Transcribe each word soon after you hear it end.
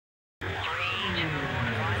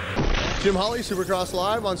Jim Holley, Supercross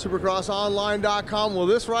Live on supercrossonline.com. Well,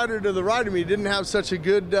 this rider to the right of me didn't have such a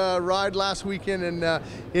good ride last weekend in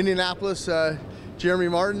Indianapolis. Jeremy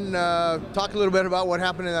Martin, talk a little bit about what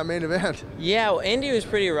happened in that main event. Yeah, well, Indy was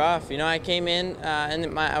pretty rough. You know, I came in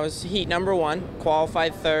and I was heat number 1,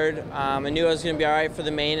 qualified 3rd. I knew I was going to be all right for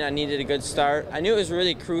the main, and I needed a good start. I knew it was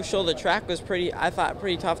really crucial. The track was I thought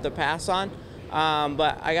pretty tough to pass on.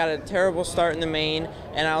 But I got a terrible start in the main,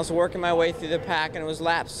 and I was working my way through the pack, and it was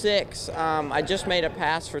lap 6. I just made a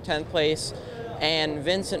pass for 10th place, and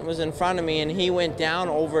Vincent was in front of me, and he went down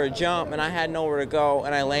over a jump, and I had nowhere to go,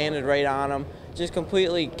 and I landed right on him. Just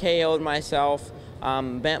completely KO'd myself,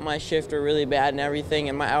 bent my shifter really bad and everything,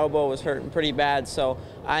 and my elbow was hurting pretty bad, so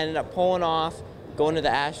I ended up pulling off, going to the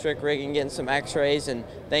asterisk rig and getting some x-rays, and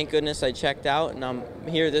thank goodness I checked out, and I'm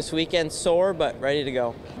here this weekend, sore but ready to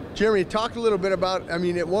go. Jeremy, talk a little bit about, I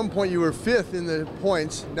mean, at one point you were 5th in the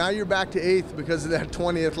points. Now you're back to 8th because of that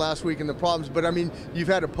 20th last week and the problems. But, I mean, you've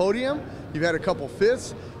had a podium, you've had a couple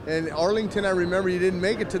 5ths. And Arlington, I remember you didn't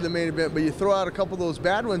make it to the main event, but you throw out a couple of those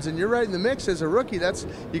bad ones, and you're right in the mix as a rookie.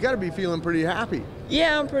 You got to be feeling pretty happy.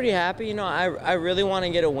 Yeah, I'm pretty happy. You know, I really want to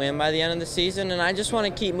get a win by the end of the season, and I just want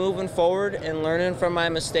to keep moving forward and learning from my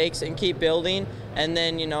mistakes and keep building. And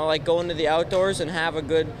then, you know, like go into the outdoors and have a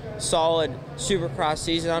good, solid Supercross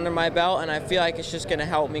season under my belt, and I feel like it's just going to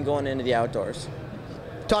help me going into the outdoors.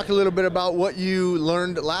 Talk a little bit about what you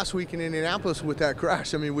learned last week in Indianapolis with that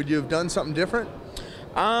crash. I mean, would you have done something different?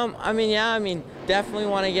 Definitely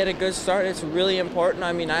want to get a good start. It's really important.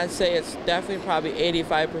 I mean, I'd say it's definitely probably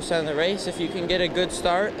 85% of the race. If you can get a good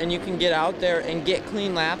start and you can get out there and get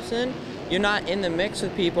clean laps in, you're not in the mix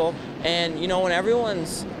with people. And, you know, when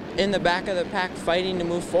everyone's in the back of the pack fighting to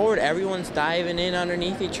move forward, everyone's diving in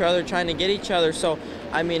underneath each other, trying to get each other. So,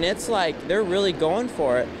 I mean, it's like they're really going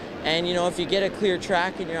for it. And, you know, if you get a clear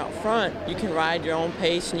track and you're out front, you can ride your own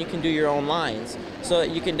pace and you can do your own lines. So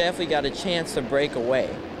you can definitely got a chance to break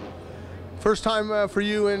away. First time for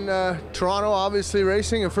you in Toronto, obviously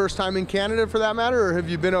racing, and first time in Canada for that matter, or have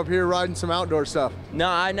you been up here riding some outdoor stuff? No,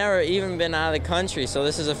 I've never even been out of the country, so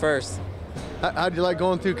this is a first. How'd you like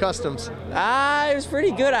going through customs? It was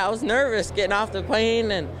pretty good. I was nervous getting off the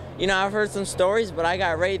plane, and, you know, I've heard some stories, but I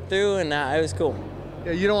got right through, and it was cool.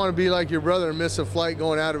 Yeah, you don't want to be like your brother and miss a flight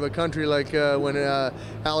going out of a country like when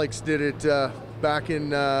Alex did it back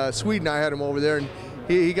in Sweden. I had him over there, and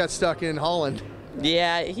he got stuck in Holland.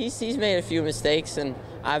 Yeah, he's made a few mistakes, and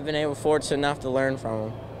I've been fortunate enough to learn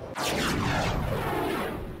from him.